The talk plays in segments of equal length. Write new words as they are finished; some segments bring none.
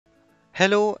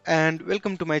Hello and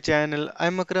welcome to my channel.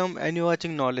 I'm Akram and you're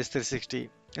watching Knowledge 360.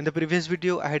 In the previous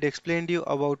video, I had explained you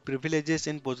about privileges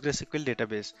in PostgreSQL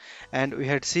database and we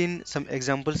had seen some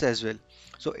examples as well.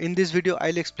 So in this video,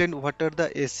 I'll explain what are the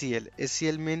ACL.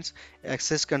 ACL means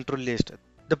Access Control List.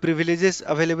 The privileges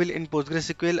available in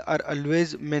PostgreSQL are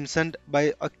always mentioned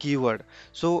by a keyword.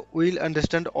 So we'll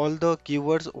understand all the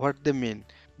keywords what they mean.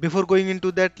 Before going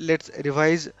into that, let's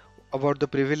revise about the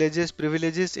privileges.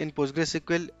 Privileges in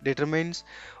PostgreSQL determines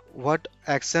what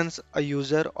actions a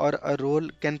user or a role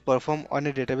can perform on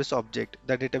a database object.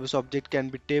 The database object can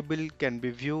be table, can be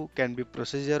view, can be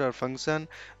procedure or function.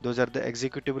 Those are the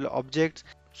executable objects.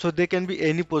 So they can be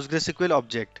any PostgreSQL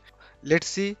object. Let's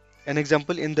see an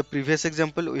example. In the previous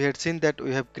example, we had seen that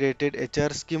we have created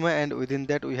HR schema and within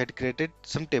that we had created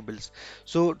some tables.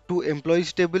 So to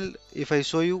employees table, if I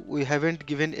show you, we haven't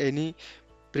given any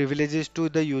privileges to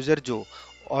the user Joe.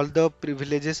 All the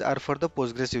privileges are for the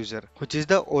Postgres user, which is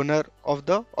the owner of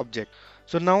the object.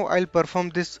 So now I'll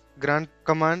perform this grant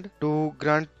command to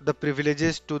grant the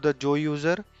privileges to the Joe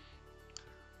user.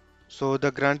 So the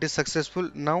grant is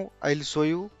successful. Now I'll show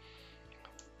you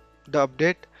the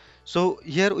update. So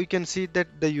here we can see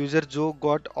that the user Joe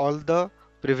got all the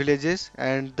privileges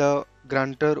and the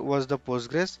grantor was the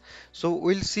Postgres. So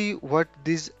we'll see what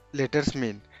these letters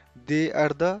mean. They are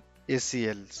the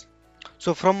ACLs.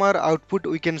 So from our output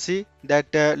we can see that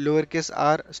lowercase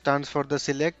r stands for the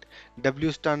select,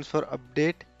 W stands for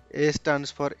update, A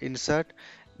stands for insert,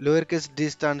 lowercase d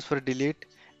stands for delete,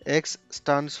 X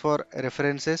stands for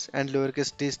references and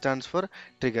lowercase t stands for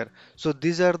trigger. So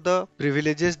these are the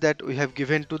privileges that we have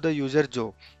given to the user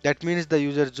Joe. That means the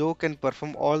user Joe can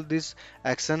perform all these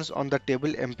actions on the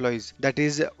table employees, that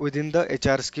is within the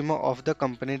HR schema of the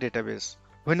company database.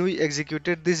 When we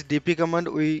executed this dp command,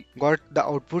 we got the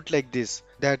output like this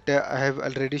that I have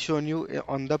already shown you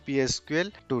on the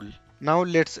PSQL tool. Now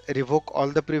let's revoke all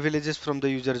the privileges from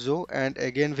the user Joe and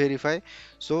again verify.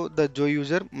 So the Joe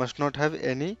user must not have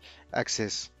any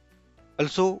access.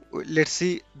 Also, let's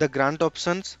see the grant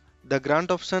options. The grant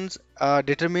options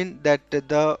determine that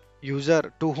the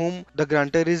user to whom the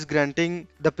grantor is granting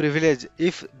the privilege,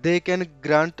 if they can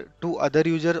grant to other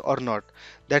user or not.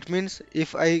 That means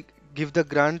if I give the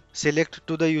grant select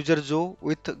to the user Joe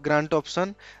with grant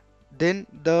option, then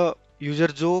the user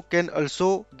Joe can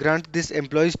also grant this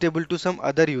employees table to some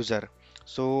other user.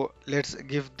 So let's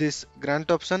give this grant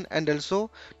option and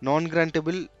also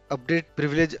non-grantable update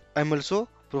privilege I'm also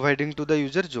providing to the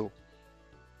user Joe.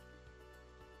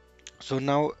 So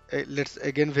now let's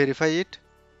again verify it.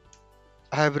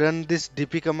 I have run this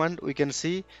dp command. We can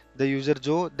see the user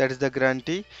Joe, that is the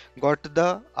grantee, got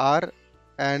the R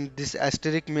and this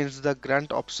asterisk means the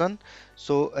grant option.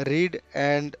 So read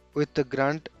and with the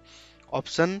grant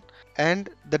option and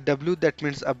the W, that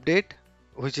means update,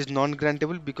 which is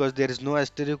non-grantable because there is no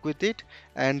asterisk with it,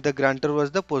 and the grantor was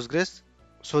the Postgres.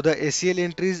 So the ACL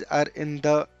entries are in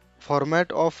the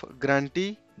format of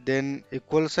grantee, then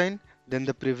equal sign, then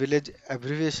the privilege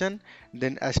abbreviation,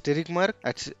 then asterisk mark.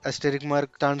 Asterisk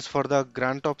mark stands for the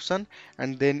grant option,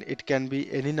 and then it can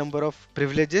be any number of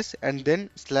privileges, and then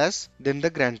slash, then the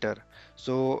grantor.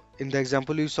 So in the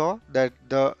example you saw that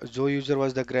the Joe user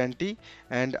was the grantee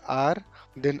and R,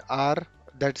 then R,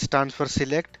 that stands for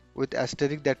select with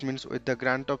asterisk, that means with the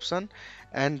grant option,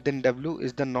 and then W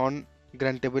is the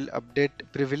non-grantable update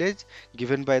privilege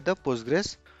given by the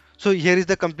Postgres. So here is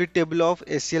the complete table of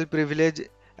ACL privilege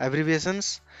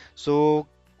abbreviations. So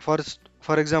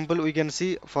for example, we can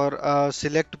see for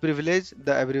select privilege,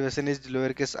 the abbreviation is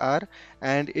lowercase r,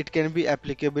 and it can be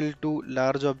applicable to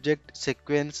large object,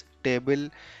 sequence, table,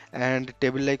 and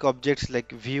table like objects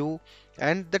like view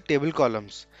and the table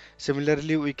columns.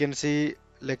 Similarly, we can see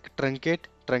like truncate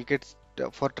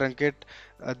for truncate,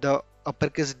 the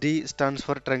uppercase D stands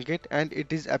for truncate and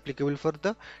it is applicable for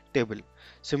the table.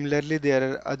 Similarly,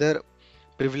 there are other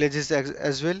privileges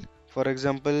as well. For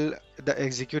example, the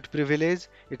execute privilege,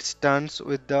 it stands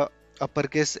with the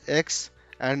uppercase X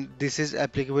and this is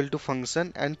applicable to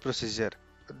function and procedure.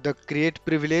 The create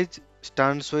privilege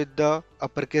stands with the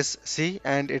uppercase C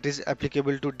and it is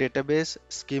applicable to database,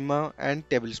 schema and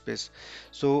table space.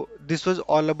 So this was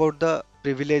all about the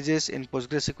privileges in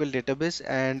PostgreSQL database,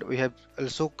 and we have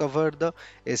also covered the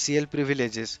ACL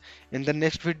privileges. In the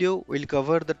next video, we'll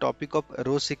cover the topic of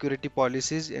row security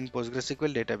policies in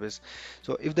PostgreSQL database.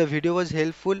 So if the video was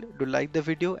helpful, do like the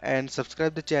video and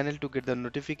subscribe the channel to get the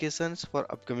notifications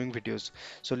for upcoming videos.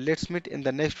 So let's meet in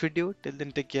the next video. Till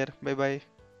then, take care. Bye bye.